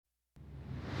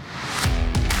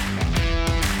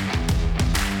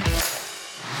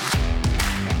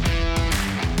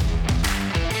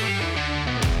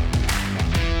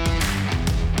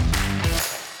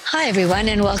Hi, everyone,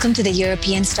 and welcome to the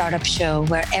European Startup Show,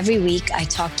 where every week I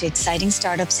talk to exciting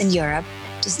startups in Europe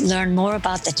to learn more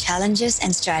about the challenges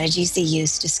and strategies they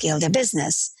use to scale their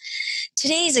business.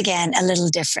 Today is again a little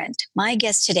different. My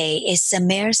guest today is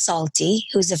Sameer Salti,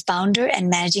 who's the founder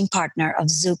and managing partner of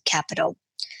Zouk Capital.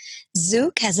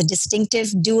 Zouk has a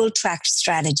distinctive dual-track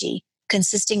strategy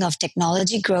consisting of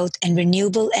technology growth and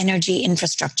renewable energy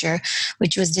infrastructure,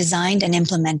 which was designed and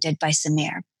implemented by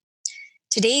Sameer.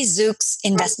 Today, Zouk's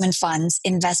investment funds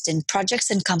invest in projects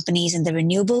and companies in the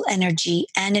renewable energy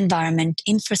and environment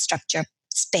infrastructure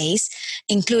space,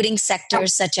 including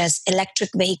sectors such as electric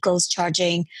vehicles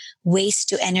charging, waste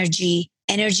to energy,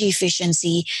 energy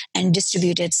efficiency, and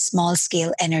distributed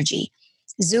small-scale energy.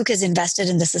 Zouk has invested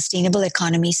in the sustainable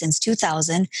economy since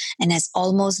 2000 and has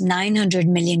almost 900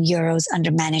 million euros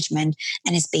under management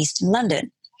and is based in London.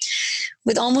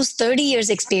 With almost 30 years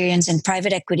experience in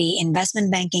private equity,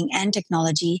 investment banking, and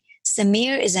technology,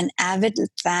 Sameer is an avid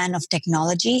fan of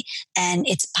technology and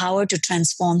its power to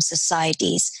transform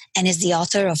societies, and is the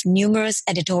author of numerous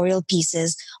editorial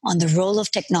pieces on the role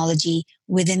of technology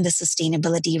within the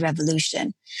sustainability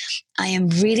revolution. I am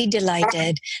really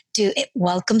delighted to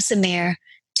welcome Sameer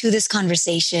to this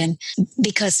conversation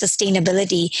because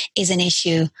sustainability is an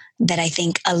issue that I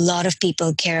think a lot of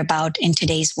people care about in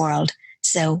today's world.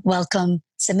 So welcome,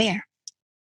 Sameer.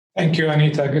 Thank you,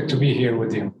 Anita. Good to be here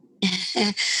with you.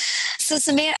 So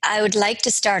Sameer, I would like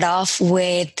to start off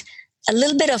with a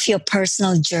little bit of your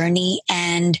personal journey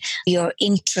and your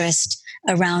interest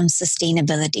around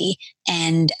sustainability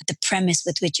and the premise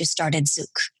with which you started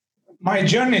Zouk. My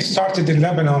journey started in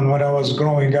Lebanon when I was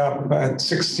growing up. At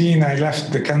 16, I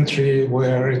left the country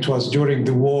where it was during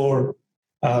the war,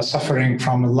 suffering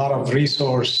from a lot of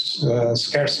resource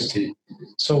scarcity.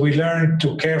 So we learned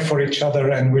to care for each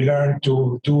other, and we learned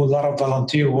to do a lot of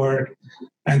volunteer work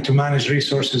and to manage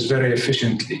resources very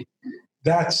efficiently.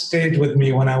 That stayed with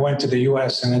me when I went to the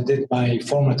US and I did my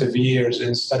formative years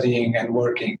in studying and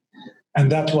working.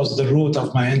 And that was the root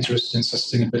of my interest in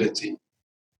sustainability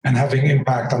and having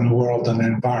impact on the world and the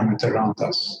environment around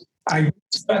us. I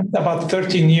spent about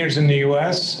 13 years in the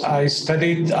US. I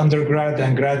studied undergrad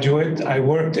and graduate. I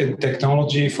worked in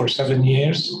technology for 7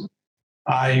 years.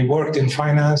 I worked in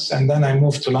finance, and then I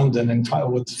moved to London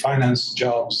with finance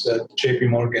jobs at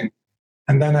JP Morgan.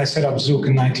 And then I set up Zouk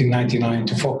in 1999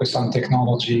 to focus on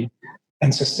technology.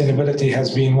 And sustainability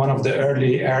has been one of the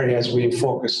early areas we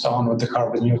focused on with the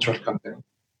carbon neutral company.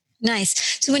 Nice.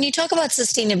 So when you talk about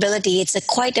sustainability, it's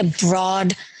quite a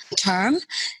broad term.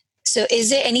 So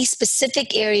is there any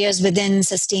specific areas within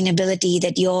sustainability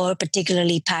that you're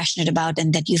particularly passionate about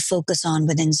and that you focus on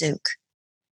within Zouk?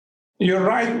 You're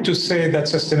right to say that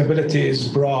sustainability is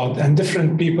broad and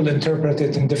different people interpret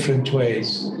it in different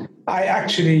ways. I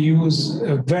actually use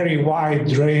a very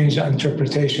wide range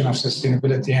interpretation of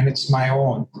sustainability, and it's my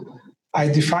own. I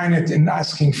define it in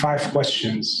asking 5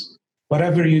 questions.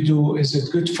 Whatever you do, is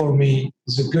it good for me?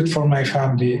 Is it good for my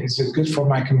family? Is it good for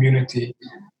my community?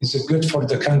 Is it good for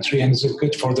the country? And is it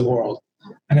good for the world?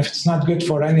 And if it's not good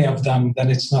for any of them, then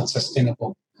it's not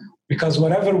sustainable. Because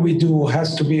whatever we do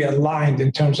has to be aligned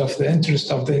in terms of the interest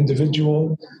of the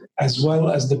individual, as well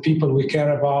as the people we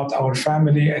care about, our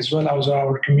family, as well as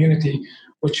our community,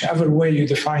 whichever way you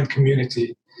define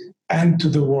community, and to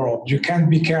the world. You can't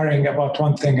be caring about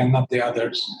one thing and not the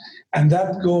others. And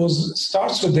that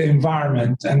starts with the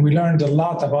environment. And we learned a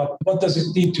lot about what does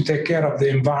it need to take care of the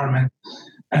environment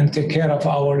and take care of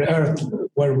our earth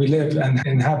where we live and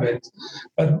inhabit.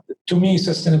 But to me,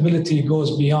 sustainability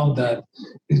goes beyond that.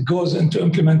 It goes into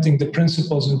implementing the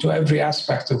principles into every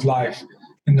aspect of life,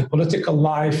 in the political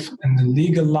life, in the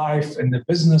legal life, in the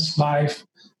business life,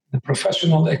 the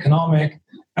professional, economic.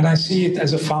 And I see it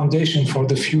as a foundation for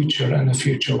the future and the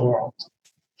future world.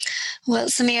 Well,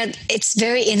 Sameer, it's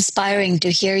very inspiring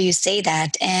to hear you say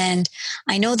that. And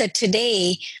I know that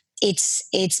today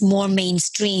it's more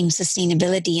mainstream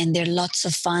sustainability, and there are lots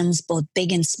of funds, both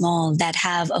big and small, that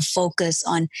have a focus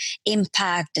on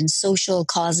impact and social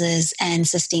causes and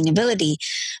sustainability.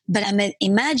 But I'm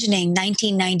imagining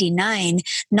 1999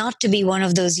 not to be one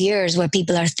of those years where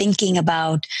people are thinking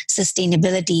about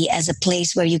sustainability as a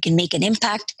place where you can make an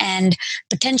impact and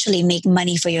potentially make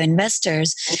money for your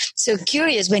investors. So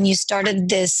curious, when you started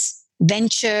this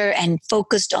venture and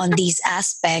focused on these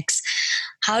aspects,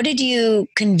 how did you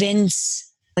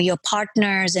convince your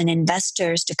partners and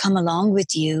investors to come along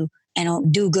with you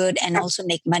and do good and also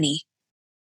make money?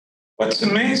 What's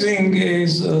amazing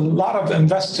is a lot of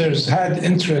investors had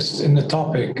interest in the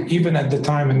topic, even at the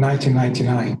time in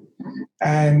 1999.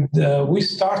 And we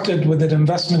started with an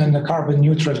investment in a carbon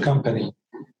neutral company.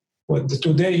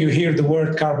 Today you hear the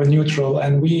word carbon neutral,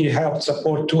 and we helped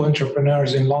support two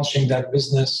entrepreneurs in launching that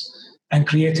business and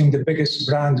creating the biggest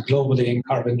brand globally in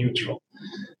carbon neutral.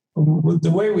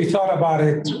 The way we thought about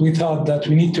it, we thought that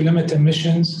we need to limit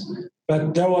emissions,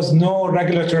 but there was no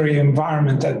regulatory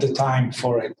environment at the time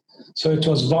for it. So it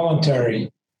was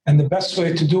voluntary. And the best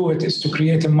way to do it is to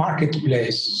create a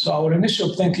marketplace. So our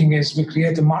initial thinking is we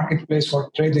create a marketplace for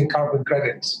trading carbon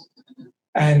credits,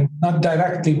 and not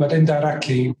directly, but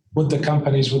indirectly with the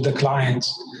companies, with the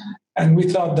clients. And we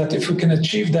thought that if we can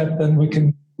achieve that, then we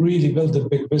can really build a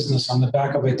big business on the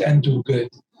back of it and do good.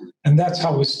 And that's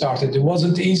how we started. It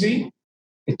wasn't easy.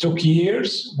 It took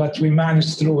years, but we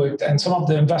managed through it. And some of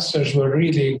the investors were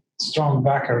really strong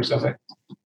backers of it.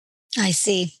 I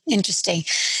see. Interesting.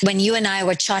 When you and I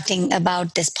were chatting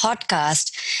about this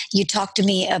podcast, you talked to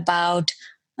me about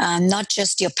not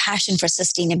just your passion for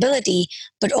sustainability,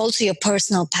 but also your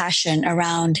personal passion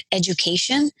around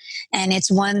education. And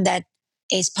it's one that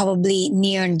is probably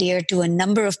near and dear to a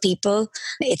number of people.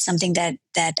 It's something that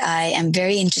I am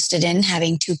very interested in,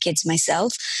 having two kids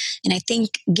myself. And I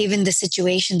think given the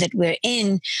situation that we're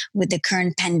in with the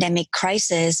current pandemic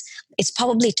crisis, it's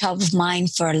probably top of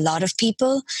mind for a lot of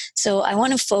people. So I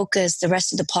want to focus the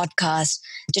rest of the podcast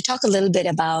to talk a little bit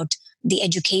about the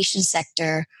education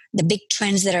sector, the big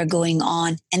trends that are going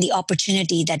on, and the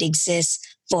opportunity that exists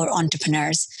for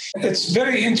entrepreneurs. It's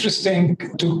very interesting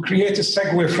to create a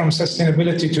segue from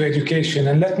sustainability to education.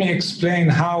 And let me explain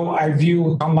how I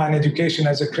view online education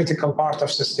as a critical part of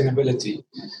sustainability.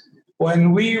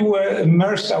 When we were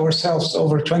immersed ourselves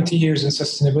over 20 years in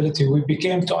sustainability, we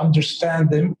became to understand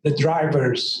the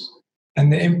drivers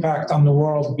and the impact on the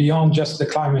world beyond just the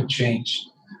climate change.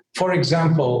 For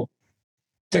example,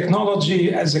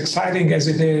 technology, as exciting as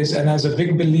it is, and as a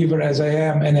big believer as I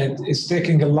am in it, is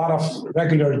taking a lot of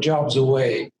regular jobs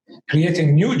away,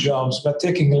 creating new jobs, but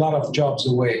taking a lot of jobs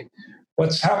away.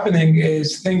 What's happening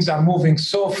is things are moving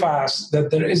so fast that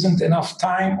there isn't enough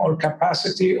time or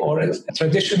capacity or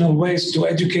traditional ways to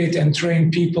educate and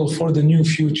train people for the new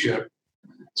future.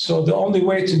 So the only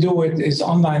way to do it is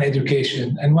online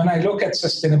education. And when I look at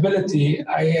sustainability,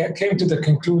 I came to the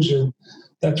conclusion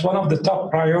that one of the top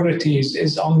priorities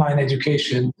is online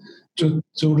education, to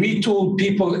retool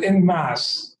people en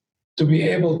masse to be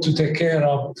able to take care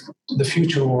of the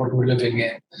future world we're living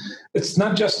in. It's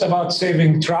not just about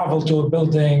saving travel to a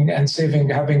building and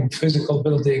having physical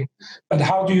building, but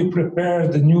how do you prepare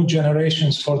the new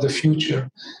generations for the future,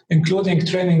 including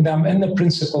training them in the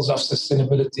principles of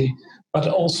sustainability, but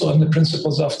also in the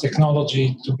principles of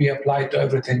technology to be applied to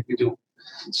everything we do.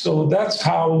 So that's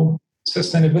how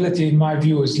sustainability, in my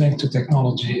view, is linked to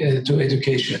technology, to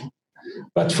education.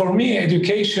 But for me,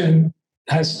 education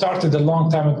has started a long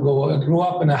time ago. I grew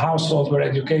up in a household where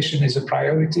education is a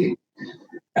priority.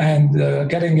 And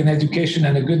getting an education,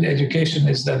 and a good education,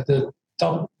 is that the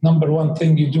top number one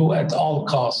thing you do at all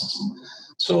costs.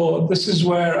 So this is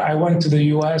where I went to the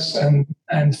US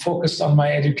and focused on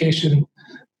my education.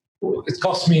 It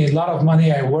cost me a lot of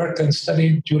money. I worked and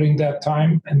studied during that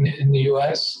time in the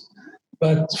US.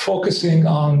 But focusing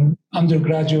on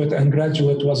undergraduate and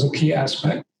graduate was a key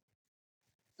aspect.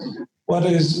 What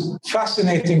is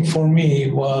fascinating for me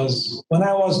was when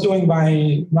I was doing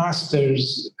my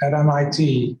master's at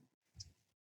MIT,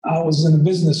 I was in a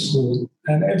business school,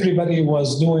 and everybody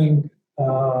was doing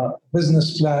a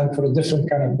business plan for a different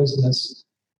kind of business.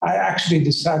 I actually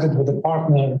decided with a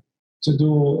partner to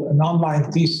do an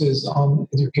online thesis on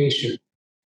education,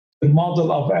 the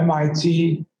model of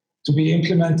MIT to be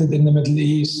implemented in the Middle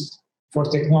East for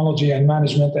technology and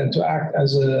management, and to act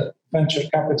as a venture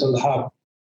capital hub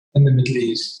in the Middle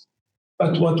East.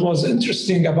 But what was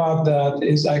interesting about that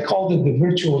is I called it the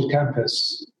virtual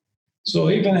campus.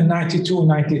 So even in 92,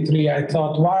 93, I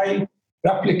thought, why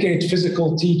replicate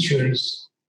physical teachers?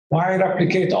 Why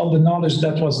replicate all the knowledge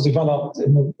that was developed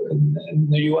in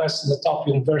the US and the top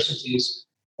universities?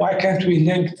 Why can't we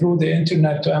link through the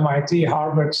internet to MIT,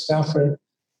 Harvard, Stanford,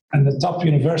 and the top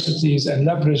universities, and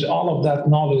leverage all of that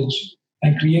knowledge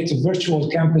and create a virtual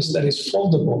campus that is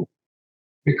foldable?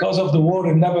 Because of the war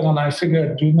in Lebanon, I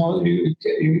figured,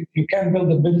 you can't build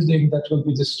a building that will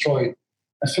be destroyed.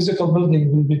 A physical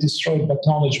building will be destroyed, but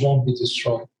knowledge won't be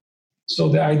destroyed. So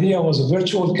the idea was a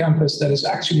virtual campus that is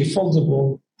actually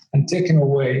foldable and taken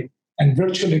away and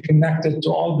virtually connected to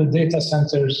all the data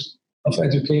centers of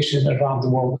education around the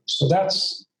world. So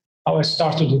that's how I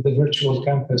started with the virtual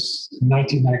campus in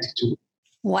 1992.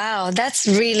 Wow, that's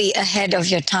really ahead of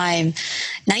your time.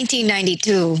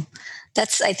 1992.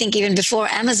 That's, I think, even before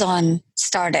Amazon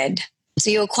started. So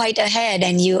you're quite ahead,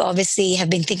 and you obviously have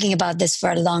been thinking about this for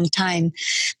a long time.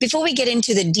 Before we get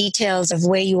into the details of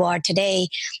where you are today,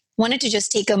 wanted to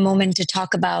just take a moment to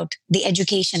talk about the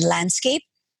education landscape.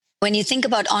 When you think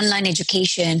about online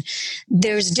education,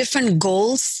 there's different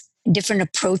goals, different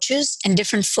approaches, and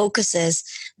different focuses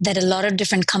that a lot of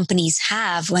different companies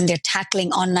have when they're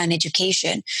tackling online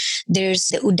education. There's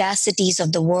the Udacities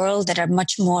of the world that are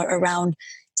much more around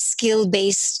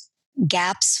skill-based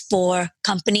gaps for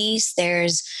companies.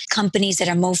 There's companies that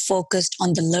are more focused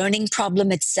on the learning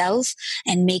problem itself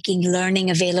and making learning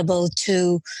available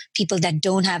to people that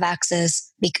don't have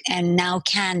access and now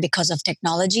can because of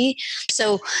technology.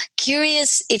 So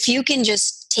curious if you can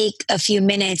just take a few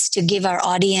minutes to give our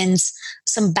audience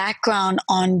some background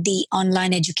on the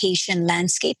online education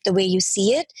landscape, the way you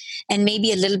see it, and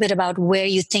maybe a little bit about where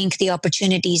you think the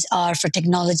opportunities are for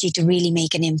technology to really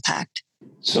make an impact.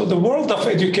 So the world of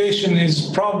education is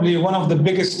probably one of the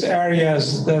biggest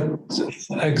areas that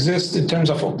exist in terms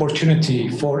of opportunity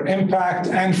for impact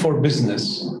and for business.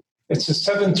 It's a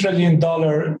 $7 trillion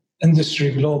industry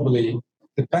globally,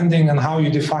 depending on how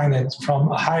you define it, from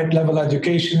high-level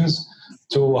educations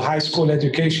to high school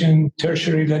education,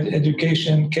 tertiary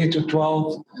education,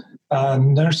 K-12,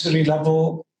 nursery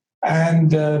level,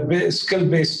 and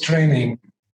skill-based training.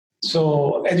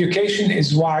 So education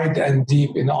is wide and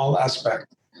deep in all aspects.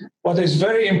 What is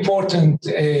very important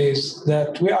is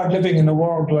that we are living in a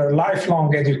world where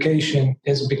lifelong education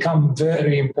has become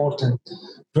very important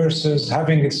versus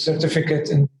having a certificate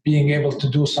and being able to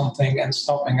do something and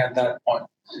stopping at that point.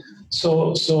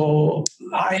 So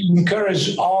I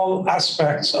encourage all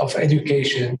aspects of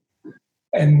education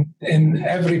in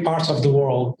every part of the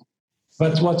world.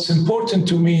 But what's important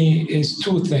to me is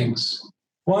two things.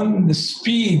 One, the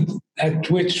speed at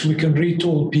which we can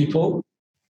retool people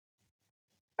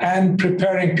and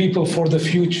preparing people for the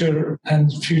future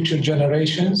and future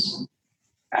generations,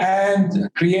 and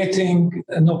creating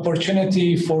an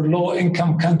opportunity for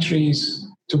low-income countries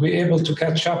to be able to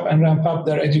catch up and ramp up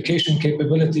their education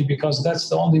capability, because that's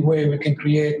the only way we can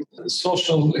create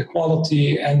social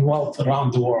equality and wealth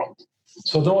around the world.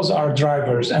 So those are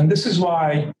drivers. And this is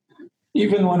why,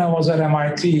 even when I was at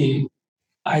MIT,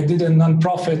 I did a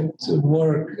nonprofit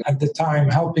work at the time,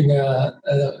 helping a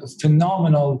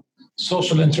phenomenal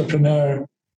social entrepreneur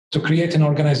to create an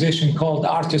organization called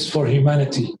Artists for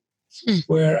Humanity,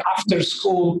 where after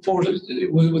school,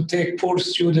 we would take poor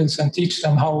students and teach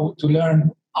them how to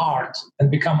learn art and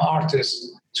become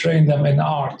artists, train them in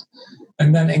art,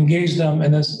 and then engage them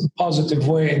in a positive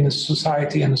way in the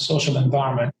society and the social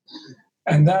environment.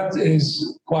 And that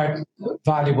is quite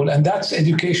valuable. And that's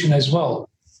education as well.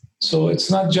 So it's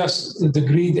not just the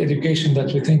degree education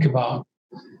that we think about.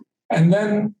 And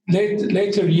then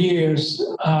later years,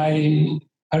 I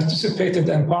participated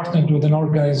and partnered with an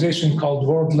organization called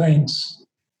World Links,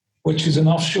 which is an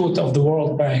offshoot of the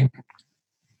World Bank.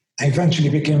 I eventually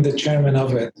became the chairman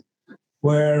of it,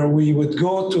 where we would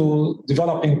go to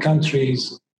developing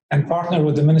countries and partner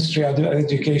with the Ministry of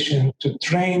Education to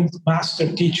train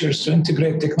master teachers to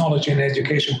integrate technology in the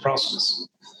education process.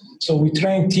 So we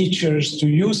train teachers to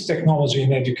use technology in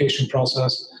the education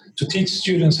process, to teach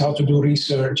students how to do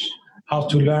research, how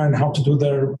to learn, how to do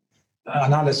their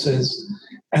analysis.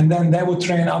 And then they would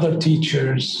train other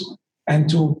teachers and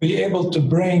to be able to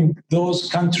bring those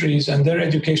countries and their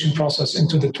education process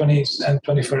into the 20th and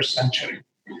 21st century.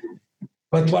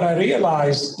 But what I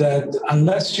realized that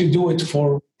unless you do it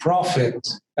for profit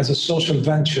as a social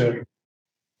venture,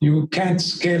 you can't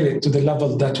scale it to the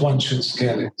level that one should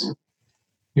scale it.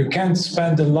 You can't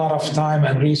spend a lot of time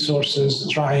and resources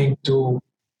trying to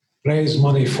raise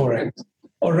money for it.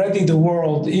 Already the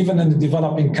world, even in the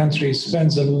developing countries,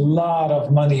 spends a lot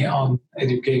of money on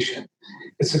education.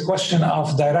 It's a question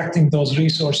of directing those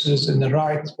resources in the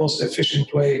right, most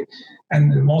efficient way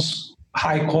and the most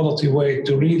high quality way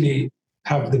to really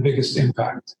have the biggest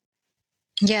impact.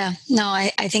 Yeah, no,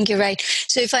 I think you're right.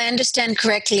 So if I understand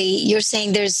correctly, you're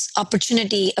saying there's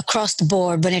opportunity across the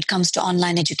board when it comes to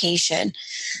online education.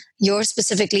 You're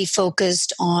specifically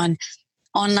focused on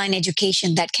online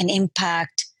education that can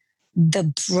impact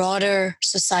the broader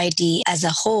society as a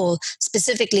whole,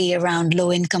 specifically around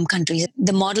low-income countries.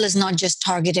 The model is not just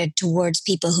targeted towards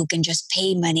people who can just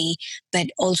pay money, but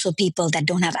also people that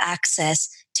don't have access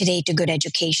today to good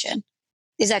education.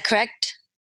 Is that correct?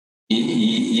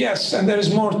 Yes, and there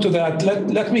is more to that.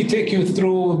 Let me take you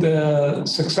through the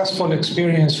successful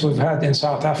experience we've had in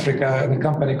South Africa in a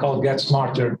company called Get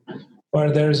Smarter,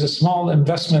 where there is a small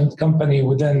investment company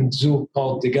within Zouk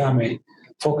called Digame,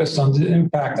 focused on the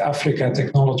Impact Africa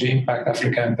technology, Impact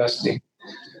Africa investing.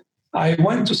 I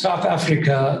went to South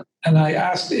Africa and I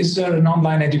asked, is there an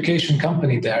online education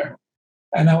company there?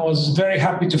 And I was very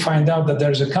happy to find out that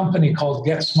there's a company called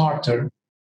Get Smarter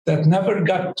that never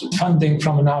got funding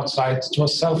from an outside. It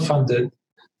was self-funded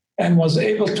and was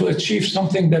able to achieve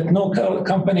something that no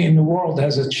company in the world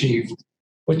has achieved,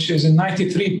 which is a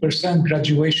 93%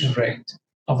 graduation rate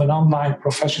of an online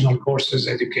professional courses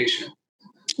education.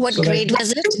 What grade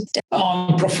was it?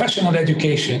 On professional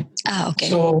education. Okay.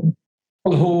 So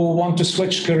people who want to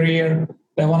switch career,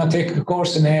 they want to take a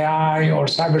course in AI or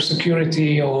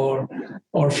cybersecurity or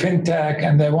fintech,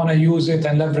 and they want to use it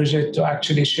and leverage it to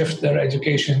actually shift their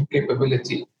education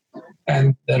capability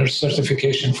and their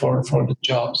certification for the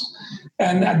jobs.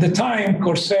 And at the time,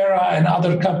 Coursera and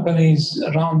other companies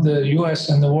around the US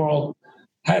and the world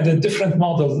had a different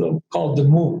model called the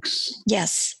MOOCs.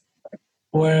 Yes.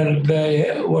 Where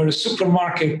they were a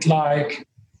supermarket-like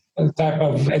type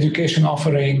of education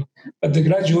offering, but the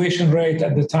graduation rate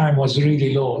at the time was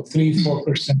really low,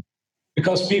 3-4%,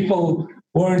 because people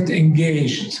weren't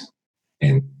engaged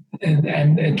and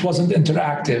it wasn't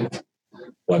interactive.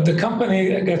 What the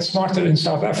company Get Smarter in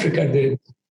South Africa did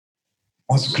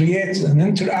was create an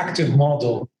interactive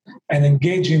model, an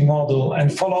engaging model,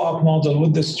 and follow-up model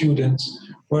with the students,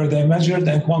 where they measured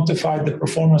and quantified the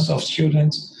performance of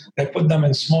students. They put them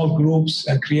in small groups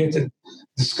and created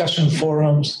discussion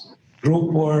forums,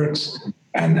 group works,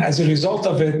 and as a result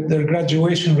of it, their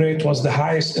graduation rate was the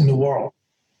highest in the world.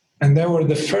 And they were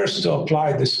the first to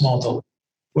apply this model,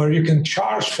 where you can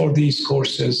charge for these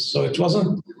courses. So it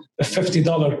wasn't a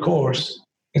 $50 course.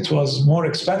 It was more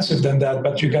expensive than that,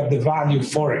 but you got the value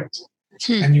for it.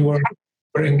 And you were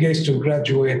engaged to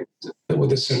graduate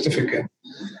with a certificate.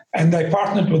 And I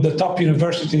partnered with the top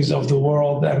universities of the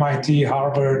world, MIT,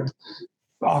 Harvard,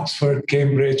 Oxford,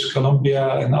 Cambridge,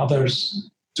 Columbia, and others,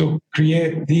 to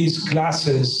create these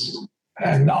classes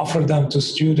and offer them to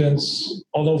students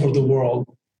all over the world.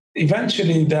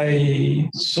 Eventually, they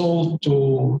sold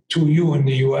to 2U in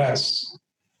the US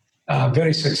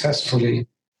very successfully.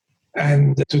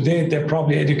 And today, they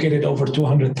probably educated over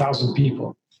 200,000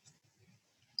 people.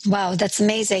 Wow, that's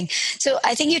amazing. So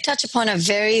I think you touch upon a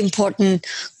very important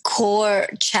core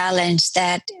challenge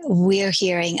that we're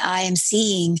hearing, I am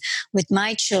seeing with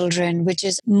my children, which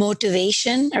is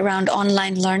motivation around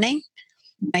online learning.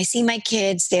 I see my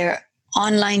kids, they're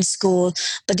online school,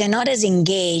 but they're not as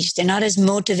engaged, they're not as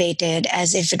motivated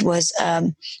as if it was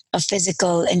a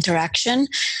physical interaction.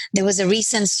 There was a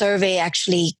recent survey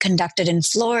actually conducted in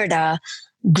Florida,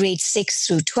 grade 6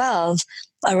 through 12,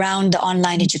 around the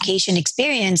online education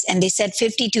experience, and they said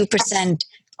 52%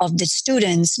 of the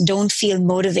students don't feel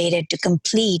motivated to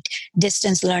complete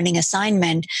distance learning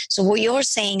assignment. So what you're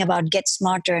saying about Get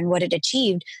Smarter and what it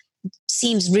achieved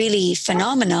seems really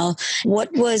phenomenal.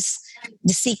 What was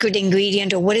the secret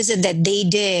ingredient, or what is it that they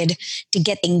did to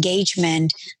get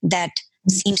engagement that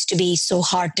seems to be so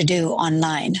hard to do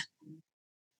online?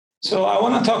 So I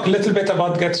want to talk a little bit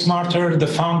about Get Smarter, the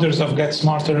founders of Get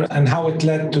Smarter, and how it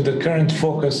led to the current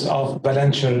focus of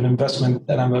Valenture, an investment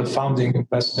that I'm a founding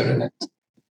investor in it.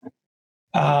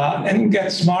 In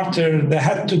Get Smarter, they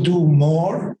had to do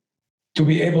more to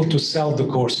be able to sell the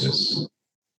courses.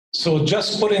 So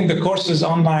just putting the courses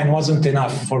online wasn't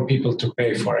enough for people to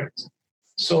pay for it.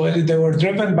 So they were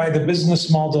driven by the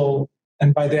business model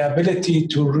and by the ability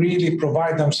to really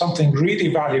provide them something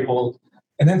really valuable,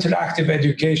 an interactive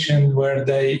education where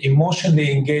they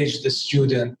emotionally engage the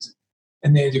student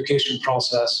in the education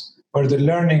process, where the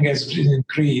learning has been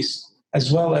increased,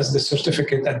 as well as the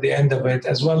certificate at the end of it,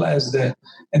 as well as the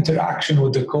interaction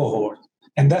with the cohort.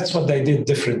 And that's what they did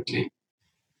differently.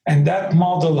 And that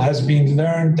model has been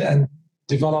learned and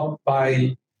developed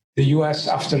by the US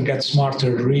after Get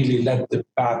Smarter really led the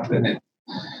path in it.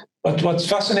 But what's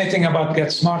fascinating about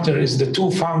Get Smarter is the two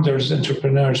founders,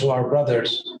 entrepreneurs who are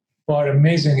brothers, who are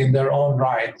amazing in their own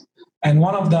right. And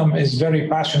one of them is very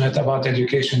passionate about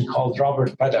education, called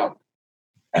Robert Paddock.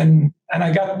 And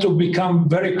I got to become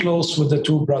very close with the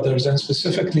two brothers, and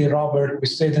specifically Robert. We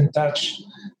stayed in touch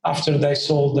after they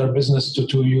sold their business to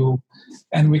 2U.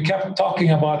 And we kept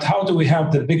talking about how do we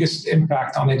have the biggest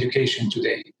impact on education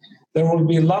today. There will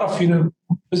be a lot of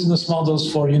business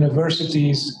models for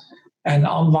universities and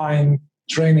online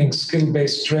training,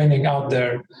 skill-based training out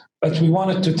there. But we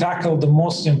wanted to tackle the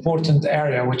most important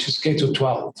area, which is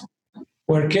K-12,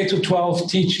 where K-12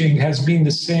 teaching has been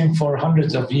the same for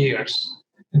hundreds of years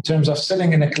in terms of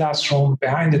sitting in a classroom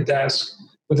behind a desk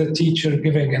with a teacher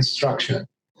giving instruction.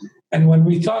 And when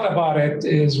we thought about it,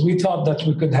 we thought that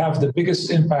we could have the biggest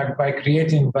impact by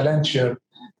creating Valenture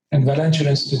and Valenture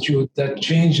Institute that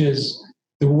changes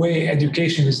the way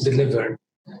education is delivered.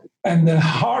 And the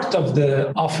heart of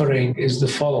the offering is the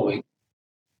following.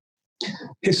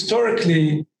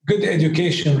 Historically, good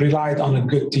education relied on a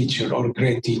good teacher or a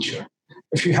great teacher.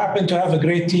 If you happen to have a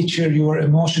great teacher, you were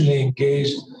emotionally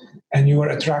engaged and you were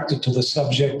attracted to the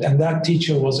subject, and that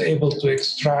teacher was able to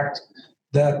extract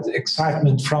that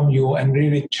excitement from you and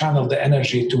really channel the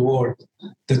energy toward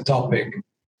the topic.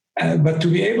 But to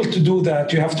be able to do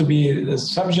that, you have to be a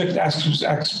subject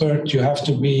expert, you have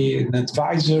to be an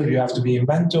advisor, you have to be a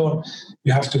mentor,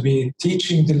 you have to be a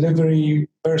teaching delivery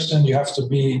person, you have to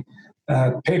be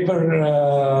a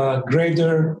paper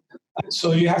grader.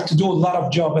 So you have to do a lot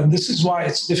of job, and this is why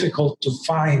it's difficult to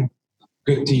find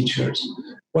good teachers.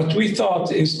 What we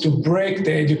thought is to break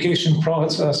the education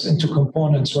process into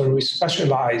components where we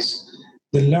specialize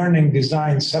the learning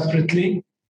design separately,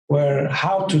 where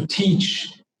how to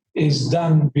teach is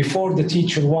done before the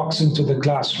teacher walks into the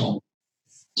classroom.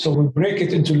 So we break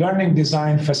it into learning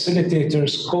design,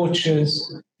 facilitators,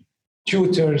 coaches,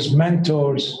 tutors,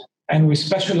 mentors, and we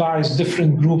specialize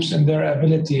different groups in their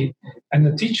ability. And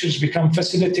the teachers become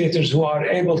facilitators who are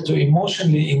able to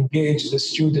emotionally engage the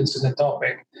students in a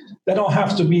topic. They don't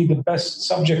have to be the best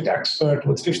subject expert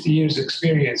with 50 years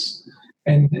experience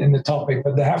in the topic,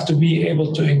 but they have to be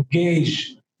able to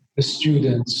engage the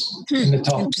students in the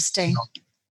topic. Interesting.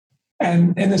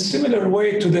 And in a similar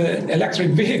way to the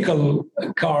electric vehicle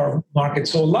car market.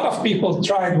 So a lot of people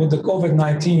tried with the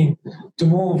COVID-19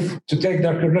 to take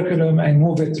their curriculum and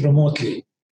move it remotely.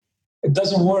 It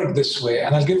doesn't work this way.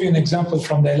 And I'll give you an example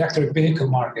from the electric vehicle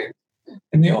market.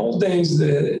 In the old days,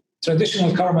 the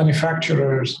traditional car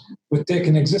manufacturers would take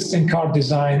an existing car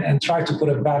design and try to put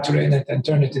a battery in it and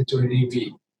turn it into an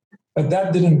EV. But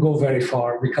that didn't go very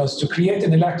far, because to create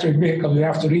an electric vehicle, you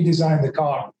have to redesign the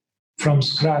car from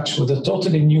scratch with a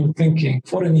totally new thinking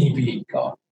for an EV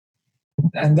car.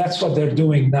 And that's what they're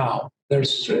doing now. They're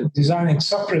designing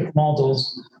separate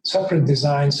models, separate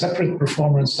design, separate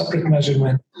performance, separate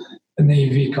measurement in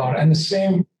the EV car. And the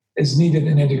same is needed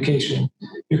in education.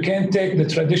 You can't take the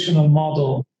traditional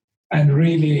model and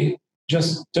really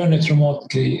just turn it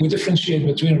remotely. We differentiate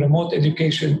between remote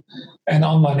education and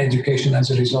online education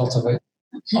as a result of it.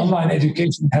 Online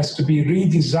education has to be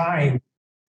redesigned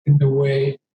in the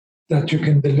way that you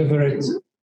can deliver it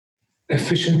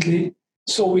efficiently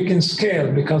so we can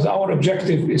scale, because our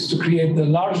objective is to create the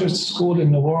largest school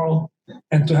in the world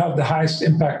and to have the highest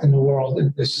impact in the world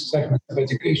in this segment of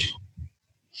education.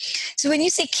 So when you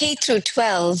say K through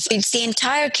 12, it's the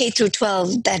entire K through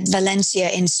 12 that Valencia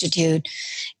Institute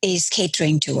is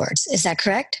catering towards. Is that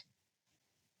correct?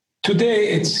 Today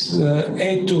it's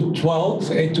 8 to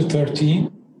 12, 8 to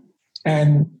 13,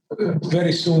 and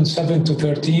very soon 7 to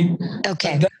 13.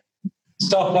 Okay. That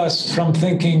stop us from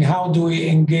thinking, how do we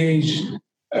engage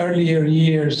earlier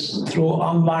years through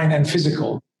online and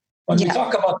physical? When we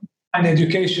talk about online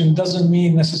education, doesn't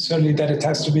mean necessarily that it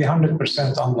has to be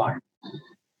 100% online.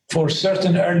 For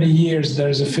certain early years, there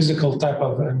is a physical type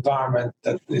of environment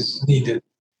that is needed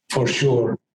for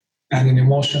sure, and an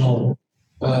emotional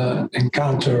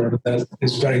encounter that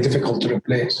is very difficult to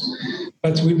replace.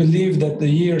 But we believe that the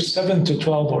years 7 to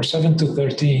 12 or 7 to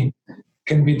 13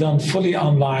 can be done fully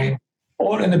online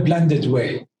or in a blended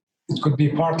way. It could be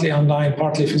partly online,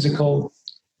 partly physical,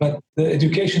 but the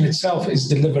education itself is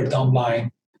delivered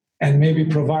online, and maybe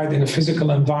provide in a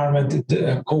physical environment,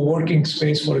 a co-working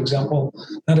space, for example,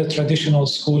 not a traditional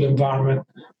school environment,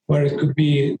 where it could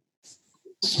be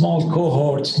small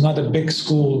cohorts, not a big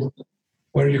school,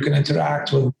 where you can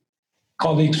interact with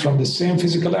colleagues from the same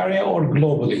physical area or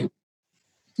globally.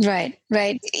 Right,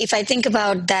 right. If I think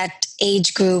about that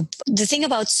age group, the thing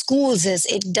about schools is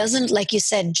it doesn't, like you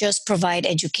said, just provide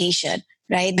education,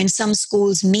 right? In some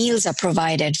schools, meals are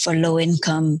provided for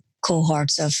low-income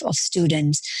cohorts of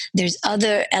students. There's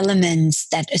other elements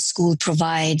that a school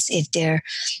provides if they're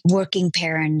working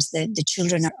parents, the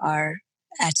children are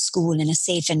at school in a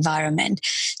safe environment.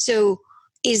 So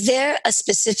is there a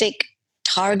specific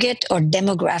target or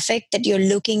demographic that you're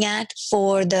looking at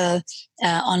for the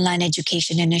online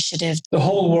education initiative? The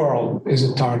whole world is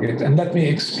a target, and let me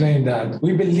explain that.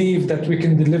 We believe that we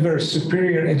can deliver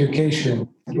superior education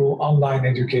through online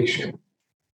education.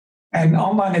 And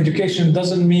online education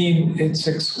doesn't mean it's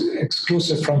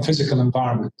exclusive from physical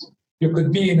environment. You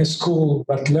could be in a school,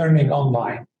 but learning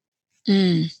online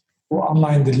or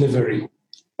online delivery.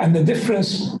 And the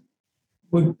difference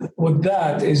with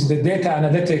that is the data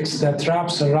analytics that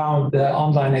wraps around the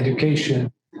online education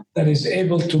that is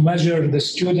able to measure the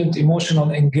student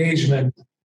emotional engagement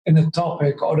in a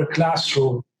topic or a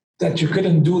classroom that you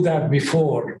couldn't do that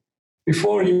before.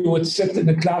 Before, you would sit in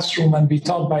the classroom and be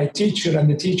taught by a teacher, and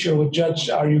the teacher would judge,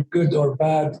 are you good or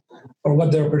bad, or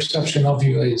what their perception of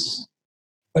you is.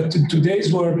 But in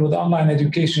today's world with online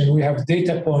education, we have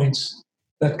data points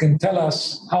that can tell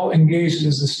us how engaged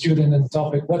is the student in the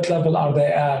topic, what level are they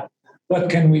at, what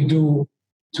can we do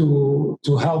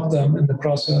to help them in the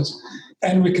process.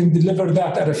 And we can deliver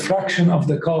that at a fraction of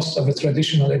the cost of a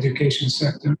traditional education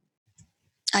sector.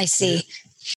 I see.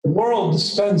 The world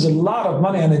spends a lot of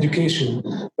money on education,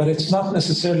 but it's not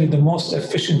necessarily the most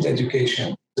efficient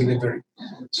education delivery.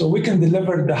 So we can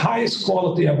deliver the highest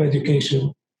quality of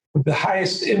education with the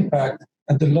highest impact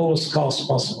at the lowest cost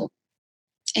possible.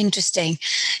 Interesting.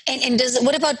 And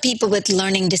what about people with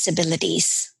learning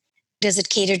disabilities? Does it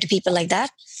cater to people like that?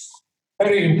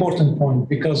 Very important point,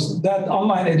 because that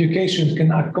online education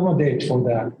can accommodate for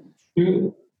that.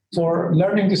 For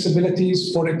learning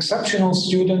disabilities, for exceptional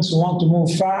students who want to move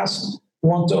fast, who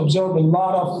want to absorb a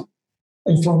lot of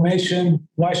information,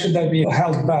 why should that be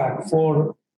held back?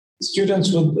 For students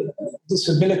with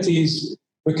disabilities,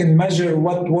 we can measure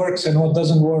what works and what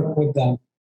doesn't work with them.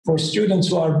 For students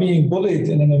who are being bullied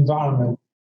in an environment,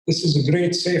 this is a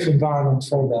great safe environment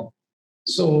for them.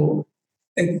 So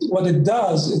what it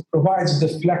does, it provides the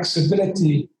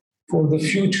flexibility for the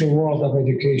future world of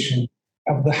education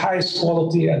of the highest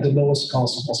quality at the lowest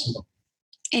cost possible.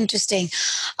 Interesting.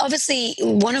 Obviously,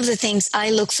 one of the things I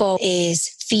look for is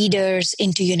feeders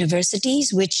into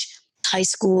universities, which high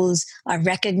schools are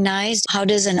recognized. How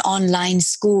does an online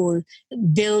school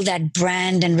build that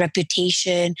brand and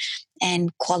reputation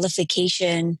and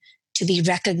qualification to be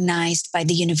recognized by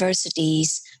the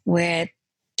universities where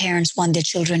parents want their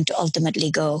children to ultimately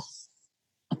go?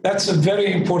 That's a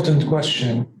very important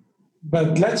question.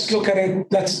 But let's look at it,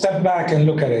 let's step back and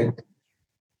look at it.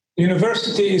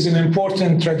 University is an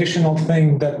important traditional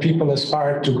thing that people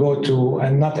aspire to go to,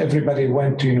 and not everybody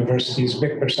went to universities.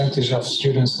 Big percentage of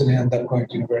students didn't end up going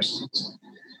to universities.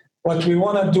 What we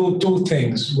want to do, two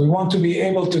things. We want to be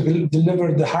able to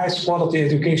deliver the highest quality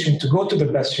education to go to the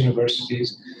best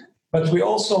universities, but we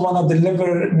also want to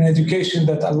deliver an education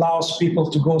that allows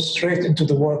people to go straight into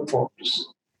the workforce.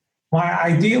 My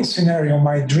ideal scenario,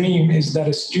 my dream, is that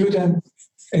a student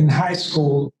in high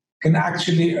school can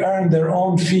actually earn their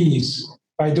own fees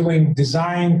by doing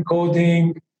design,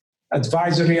 coding,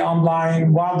 advisory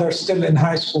online, while they're still in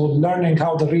high school, learning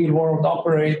how the real world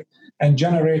operates and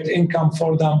generate income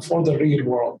for them for the real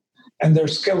world. And their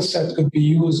skill set could be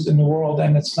used in the world,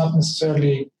 and it's not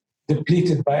necessarily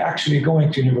depleted by actually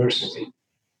going to university.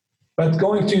 But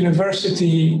going to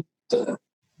university,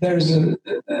 there's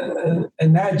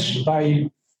an edge by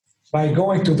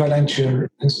going to Valencia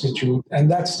Institute, and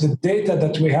that's the data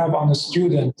that we have on a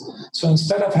student. So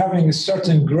instead of having a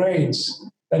certain grades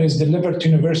that is delivered to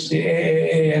university,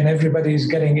 AAA, and everybody is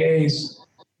getting A's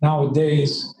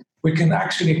nowadays, we can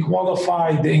actually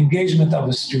qualify the engagement of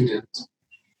a student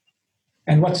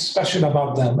and what's special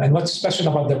about them and what's special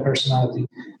about their personality.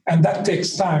 And that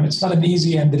takes time. It's not an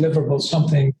easy and deliverable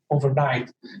something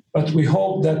overnight, but we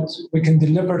hope that we can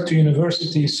deliver to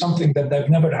universities something that they've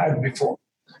never had before,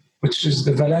 which is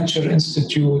the Valencia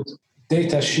Institute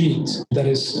data sheet that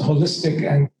is holistic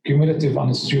and cumulative on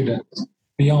a student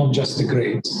beyond just the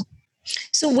grades.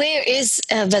 So where is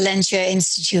Valencia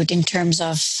Institute in terms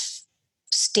of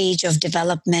stage of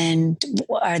development?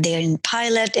 Are they in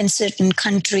pilot in certain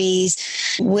countries?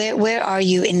 Where are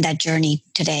you in that journey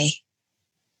today?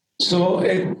 So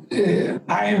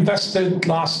I invested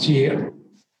last year,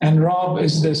 and Rob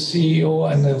is the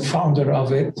CEO and the founder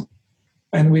of it.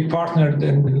 And we partnered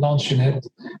in launching it.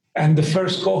 And the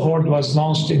first cohort was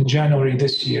launched in January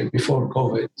this year, before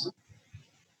COVID.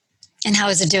 And how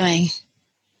is it doing?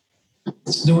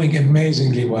 It's doing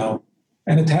amazingly well.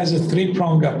 And it has a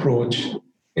three-pronged approach.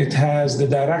 It has the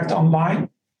direct online.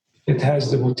 It has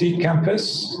the boutique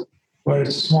campus, where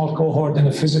it's a small cohort in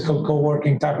a physical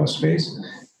co-working type of space.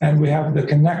 And we have the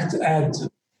Connect Ed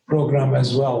program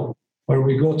as well, where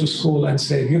we go to school and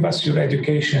say, give us your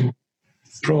education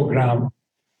program.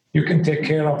 You can take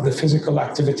care of the physical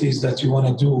activities that you want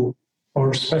to do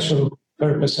or special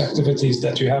purpose activities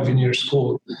that you have in your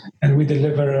school. And we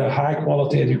deliver a high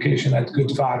quality education at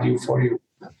good value for you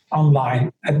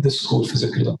online at the school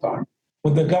physical environment.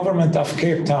 With the government of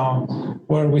Cape Town,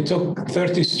 where we took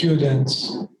 30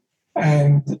 students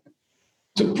and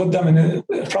to put them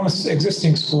from an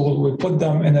existing school, we put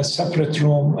them in a separate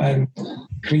room and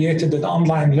created an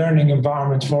online learning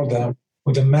environment for them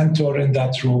with a mentor in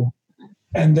that room.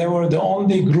 And they were the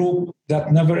only group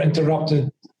that never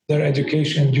interrupted their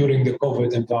education during the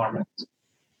COVID environment.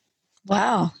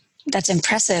 Wow, that's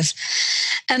impressive.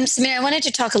 Samir, I wanted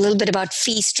to talk a little bit about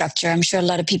fee structure. I'm sure a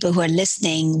lot of people who are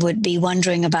listening would be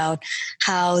wondering about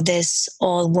how this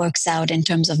all works out in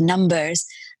terms of numbers.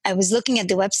 I was looking at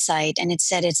the website and it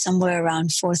said it's somewhere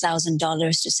around $4,000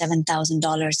 to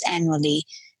 $7,000 annually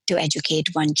to educate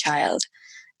one child.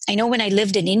 I know when I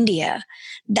lived in India,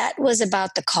 that was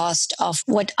about the cost of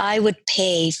what I would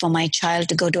pay for my child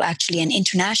to go to actually an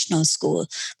international school,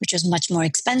 which was much more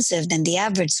expensive than the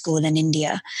average school in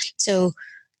India. So,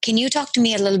 can you talk to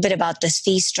me a little bit about this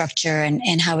fee structure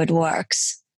and how it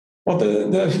works? Well,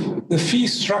 the fee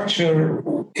structure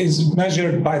is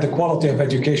measured by the quality of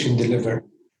education delivered.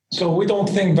 So we don't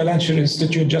think Valentia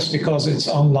Institute, just because it's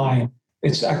online,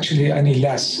 it's actually any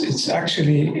less.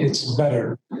 It's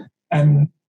better. And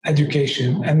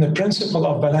education. And the principle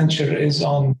of Valentia is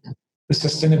on the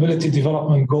sustainability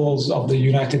development goals of the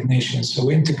United Nations. So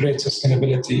we integrate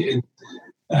sustainability in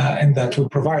that we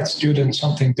provide students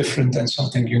something different and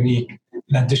something unique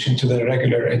in addition to their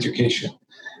regular education.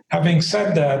 Having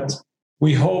said that,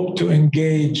 we hope to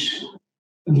engage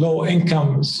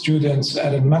low-income students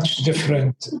at a much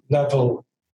different level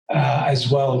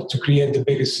as well to create the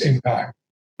biggest impact.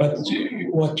 But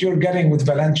what you're getting with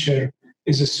Valentia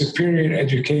is a superior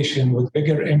education with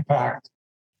bigger impact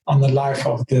on the life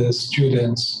of the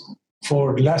students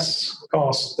for less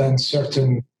cost than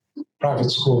certain private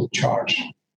school charge.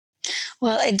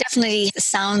 Well, it definitely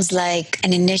sounds like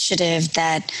an initiative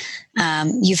that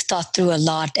you've thought through a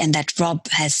lot and that Rob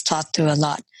has thought through a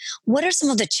lot. What are some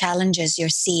of the challenges you're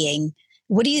seeing?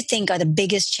 What do you think are the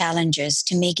biggest challenges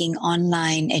to making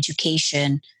online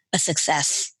education a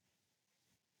success?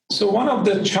 So one of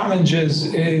the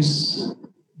challenges is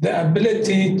the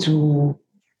ability to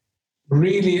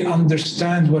really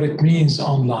understand what it means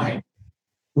online.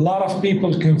 A lot of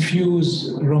people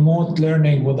confuse remote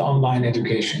learning with online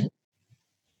education.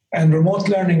 And remote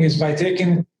learning is by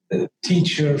taking a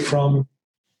teacher from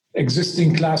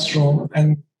existing classroom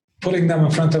and putting them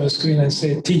in front of a screen and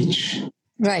say, teach.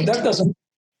 Right. That doesn't,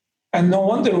 and no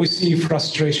wonder we see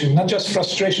frustration, not just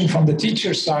frustration from the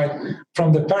teacher side,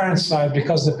 from the parent side,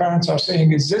 because the parents are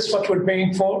saying, is this what we're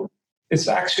paying for? It's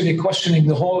actually questioning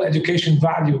the whole education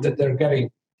value that they're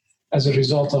getting as a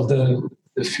result of the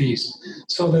fees.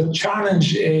 So the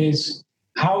challenge is,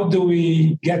 how do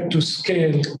we get to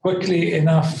scale quickly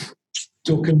enough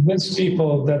to convince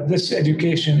people that this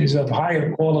education is of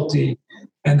higher quality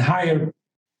and higher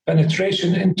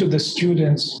penetration into the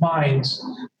students' minds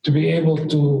to be able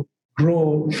to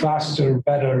grow faster,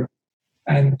 better,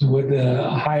 and with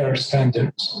higher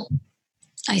standards?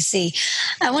 I see.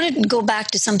 I want to go back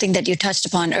to something that you touched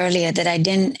upon earlier that I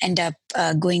didn't end up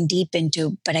going deep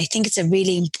into, but I think it's a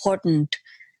really important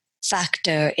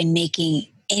factor in making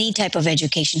any type of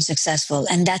education successful,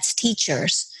 and that's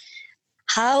teachers.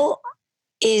 How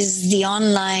is the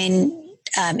online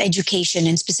education,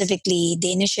 and specifically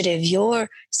the initiative you're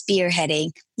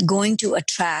spearheading, going to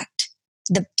attract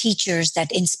the teachers that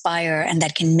inspire and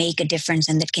that can make a difference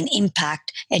and that can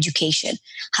impact education?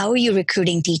 How are you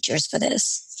recruiting teachers for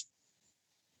this?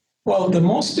 Well, the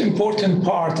most important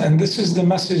part, and this is the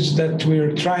message that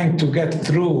we're trying to get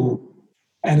through,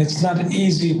 and it's not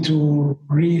easy to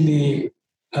really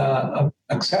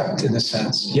accept in a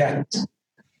sense yet,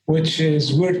 which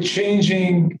is we're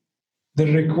changing the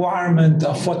requirement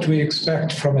of what we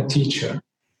expect from a teacher.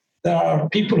 There are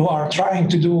people who are trying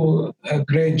to do a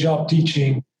great job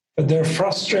teaching, but they're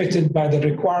frustrated by the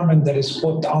requirement that is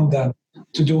put on them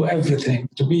to do everything,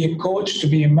 to be a coach, to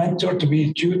be a mentor, to be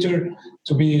a tutor,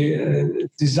 to be a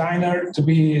designer, to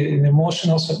be an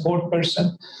emotional support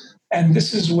person. And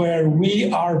this is where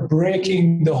we are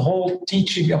breaking the whole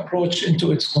teaching approach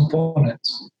into its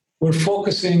components. We're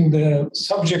focusing the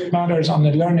subject matters on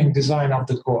the learning design of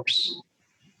the course,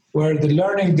 where the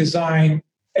learning design,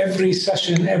 every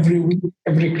session, every week,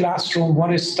 every classroom,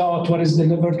 what is taught, what is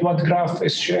delivered, what graph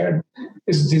is shared,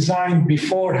 is designed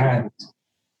beforehand.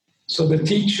 So the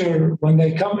teacher, when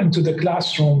they come into the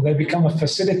classroom, they become a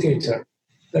facilitator.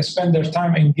 They spend their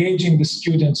time engaging the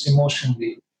students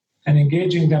emotionally and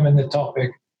engaging them in the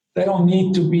topic. They don't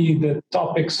need to be the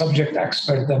topic subject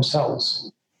expert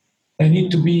themselves. They need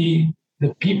to be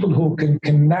the people who can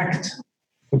connect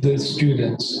with the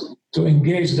students to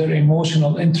engage their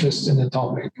emotional interest in the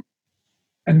topic.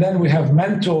 And then we have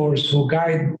mentors who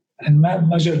guide and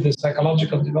measure the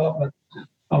psychological development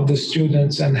of the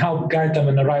students and help guide them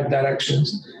in the right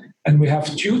directions. And we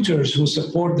have tutors who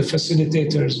support the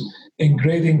facilitators in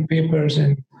grading papers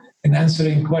and in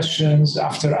answering questions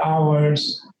after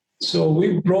hours. So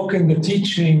we've broken the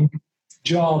teaching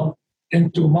job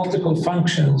into multiple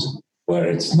functions where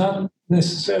it's not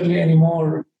necessarily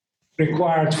anymore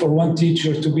required for one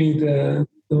teacher to be the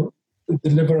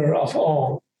deliverer of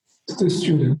all to the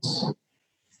students.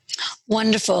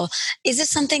 Wonderful. Is this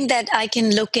something that I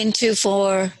can look into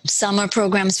for summer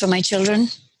programs for my children?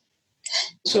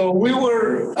 So we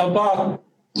were about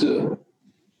to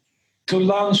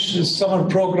launch a summer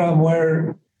program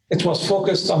where It was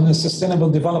focused on the Sustainable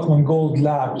Development Goal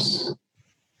Labs,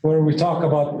 where we talk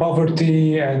about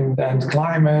poverty and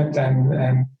climate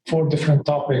and 4 different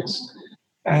topics.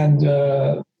 And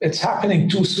it's happening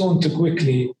too soon, too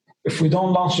quickly. If we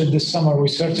don't launch it this summer, we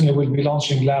certainly will be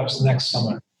launching labs next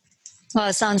summer. Well,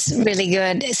 it sounds really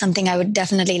good. It's something I would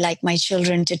definitely like my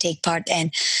children to take part in.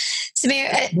 Samir,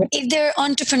 if there are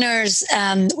entrepreneurs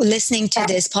listening to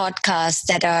this podcast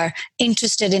that are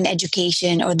interested in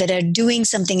education or that are doing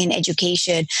something in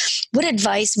education, what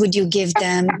advice would you give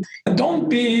them? Don't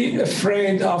be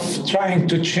afraid of trying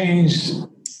to change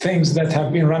things that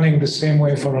have been running the same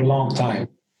way for a long time.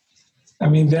 I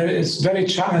mean, it's very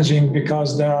challenging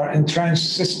because there are entrenched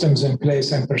systems in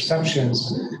place and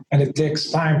perceptions, and it takes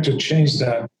time to change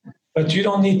that. But you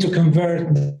don't need to convert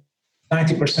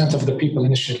 90% of the people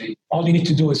initially. All you need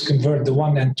to do is convert the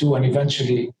 1 and 2, and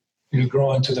eventually you'll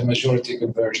grow into the majority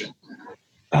conversion.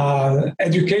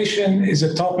 Education is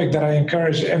a topic that I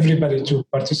encourage everybody to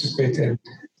participate in.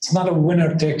 It's not a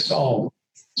winner takes all.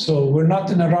 So we're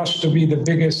not in a rush to be the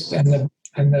biggest and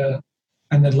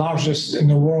the largest in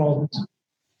the world.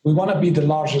 We want to be the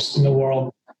largest in the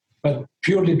world, but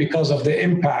purely because of the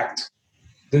impact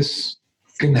this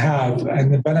can have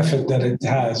and the benefit that it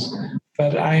has.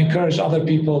 But I encourage other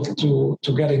people to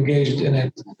get engaged in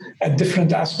it, a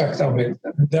different aspect of it.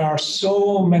 There are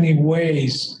so many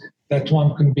ways that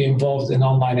one can be involved in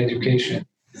online education.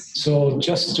 So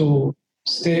just to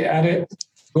stay at it,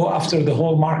 go after the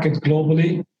whole market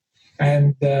globally,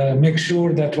 and make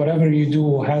sure that whatever you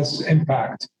do has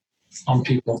impact on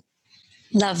people.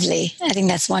 Lovely. I think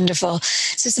that's wonderful.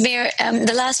 So Samir,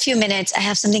 the last few minutes, I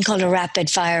have something called a rapid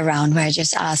fire round where I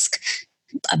just ask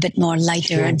a bit more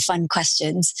lighter and fun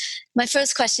questions. My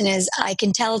first question is, I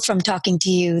can tell from talking to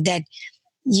you that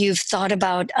you've thought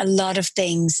about a lot of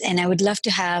things, and I would love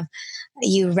to have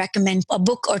you recommend a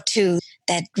book or 2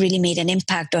 that really made an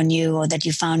impact on you or that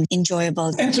you found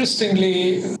enjoyable.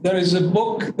 Interestingly, there is a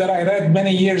book that I read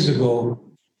many years ago,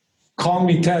 Call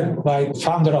Me Ted, by the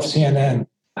founder of CNN,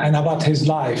 and about his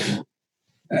life.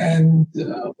 And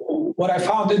what I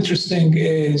found interesting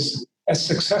is, as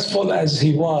successful as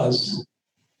he was,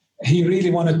 he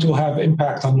really wanted to have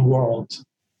impact on the world,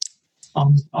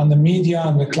 on the media,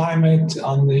 on the climate,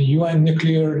 on the UN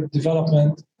nuclear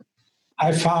development.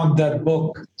 I found that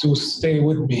book to stay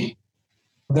with me.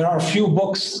 There are a few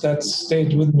books that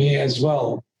stayed with me as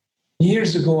well.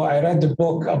 Years ago, I read the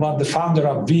book about the founder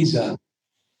of Visa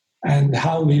and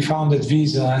how he founded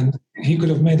Visa. And he could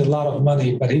have made a lot of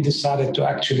money, but he decided to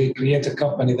actually create a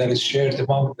company that is shared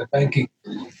among the banking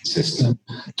system.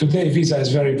 Today, Visa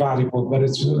is very valuable, but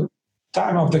it's a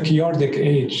time of the chaotic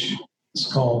age,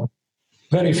 it's called.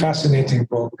 Very fascinating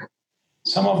book.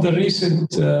 Some of the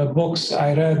recent books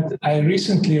I read, I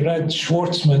recently read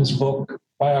Schwartzman's book,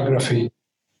 biography,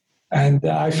 and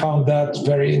I found that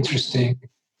very interesting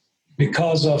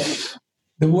because of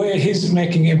the way he's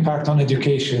making impact on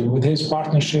education with his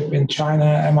partnership in China,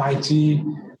 MIT,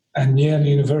 and Yale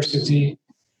University.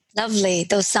 Lovely.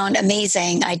 Those sound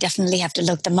amazing. I definitely have to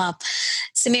look them up.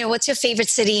 Samir, what's your favorite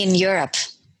city in Europe?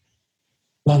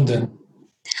 London.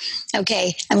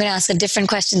 Okay, I'm going to ask a different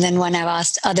question than one I've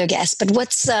asked other guests, but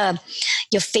what's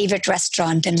your favorite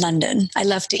restaurant in London? I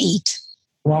love to eat.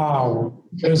 Wow.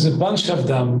 There's a bunch of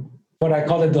them. What I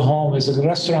call it the home is a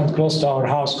restaurant close to our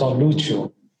house called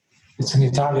Lucio. It's an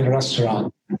Italian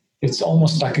restaurant. It's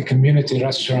almost like a community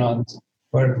restaurant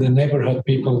where the neighborhood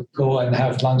people go and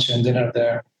have lunch and dinner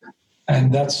there.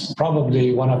 And that's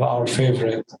probably one of our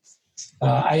favorites.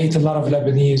 I eat a lot of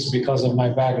Lebanese because of my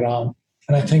background.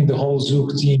 And I think the whole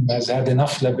Zouk team has had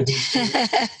enough Lebanese.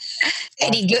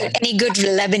 Any good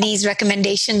Lebanese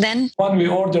recommendation then? One we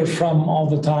order from all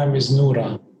the time is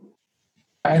Noura.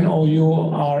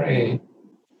 Noura.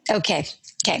 Okay.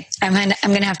 I'm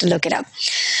going to have to look it up.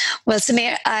 Well,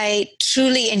 Samir, I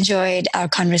truly enjoyed our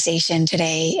conversation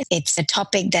today. It's a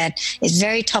topic that is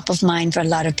very top of mind for a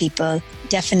lot of people,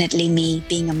 definitely me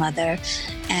being a mother.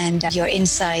 And your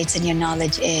insights and your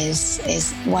knowledge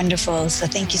is wonderful. So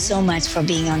thank you so much for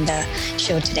being on the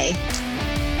show today.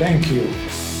 Thank you.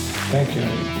 Thank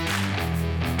you.